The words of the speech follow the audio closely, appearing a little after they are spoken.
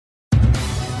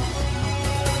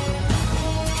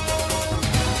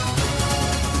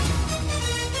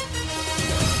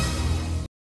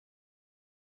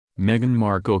Meghan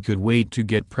Markle could wait to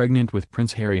get pregnant with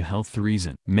Prince Harry. Health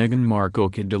reason. Meghan Markle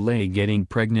could delay getting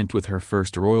pregnant with her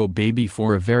first royal baby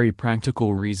for a very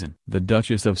practical reason. The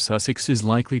Duchess of Sussex is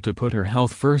likely to put her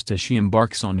health first as she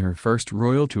embarks on her first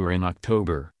royal tour in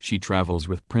October. She travels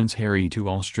with Prince Harry to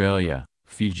Australia,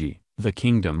 Fiji, the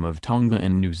Kingdom of Tonga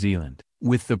and New Zealand,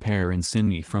 with the pair in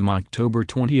Sydney from October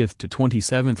 20th to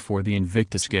 27th for the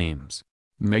Invictus Games.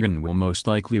 Meghan will most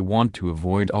likely want to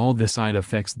avoid all the side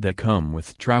effects that come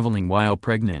with traveling while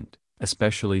pregnant,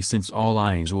 especially since all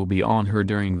eyes will be on her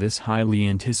during this highly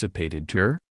anticipated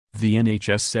tour. The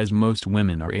NHS says most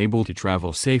women are able to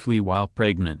travel safely while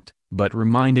pregnant, but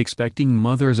remind expecting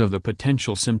mothers of the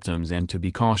potential symptoms and to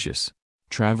be cautious.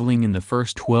 Traveling in the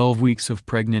first 12 weeks of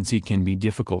pregnancy can be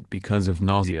difficult because of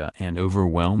nausea and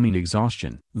overwhelming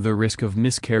exhaustion. The risk of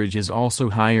miscarriage is also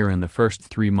higher in the first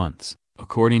 3 months,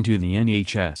 according to the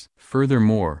NHS.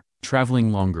 Furthermore,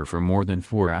 traveling longer for more than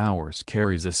 4 hours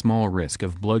carries a small risk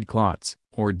of blood clots,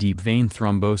 or deep vein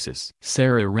thrombosis.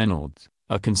 Sarah Reynolds,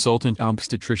 a consultant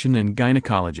obstetrician and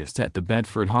gynecologist at the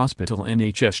Bedford Hospital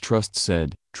NHS Trust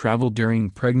said, "Travel during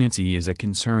pregnancy is a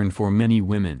concern for many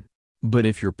women. But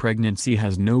if your pregnancy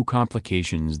has no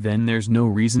complications, then there's no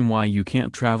reason why you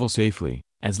can't travel safely,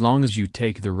 as long as you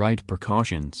take the right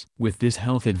precautions." With this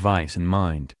health advice in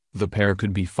mind, the pair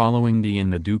could be following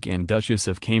the Duke and Duchess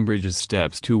of Cambridge's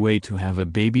steps to wait to have a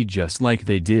baby just like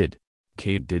they did.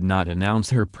 Kate did not announce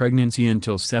her pregnancy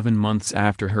until 7 months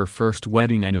after her first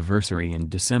wedding anniversary in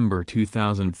December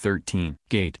 2013.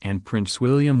 Kate and Prince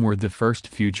William were the first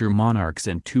future monarchs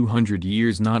in 200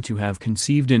 years not to have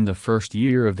conceived in the first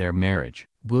year of their marriage.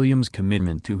 William's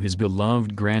commitment to his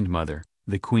beloved grandmother,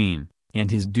 the Queen,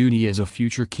 and his duty as a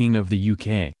future king of the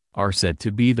UK, are said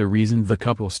to be the reason the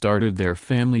couple started their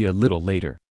family a little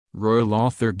later. Royal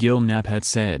author Gil Knapp had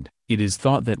said, "It is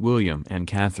thought that William and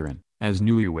Catherine, as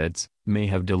newlyweds, may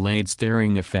have delayed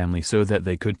starting a family so that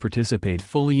they could participate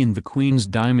fully in the Queen's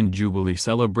Diamond Jubilee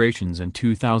celebrations in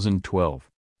 2012.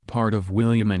 Part of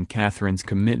William and Catherine's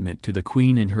commitment to the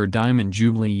Queen in her Diamond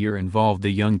Jubilee year involved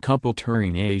the young couple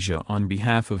touring Asia on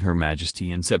behalf of Her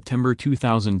Majesty in September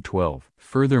 2012.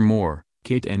 Furthermore,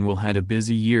 Kate and Will had a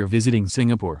busy year visiting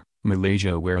Singapore,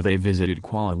 Malaysia, where they visited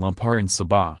Kuala Lumpur and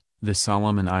Sabah, the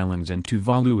Solomon Islands and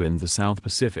Tuvalu in the South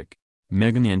Pacific.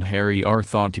 Meghan and Harry are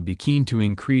thought to be keen to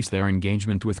increase their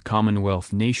engagement with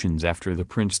Commonwealth nations after the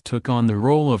prince took on the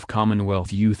role of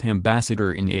Commonwealth Youth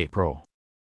Ambassador in April.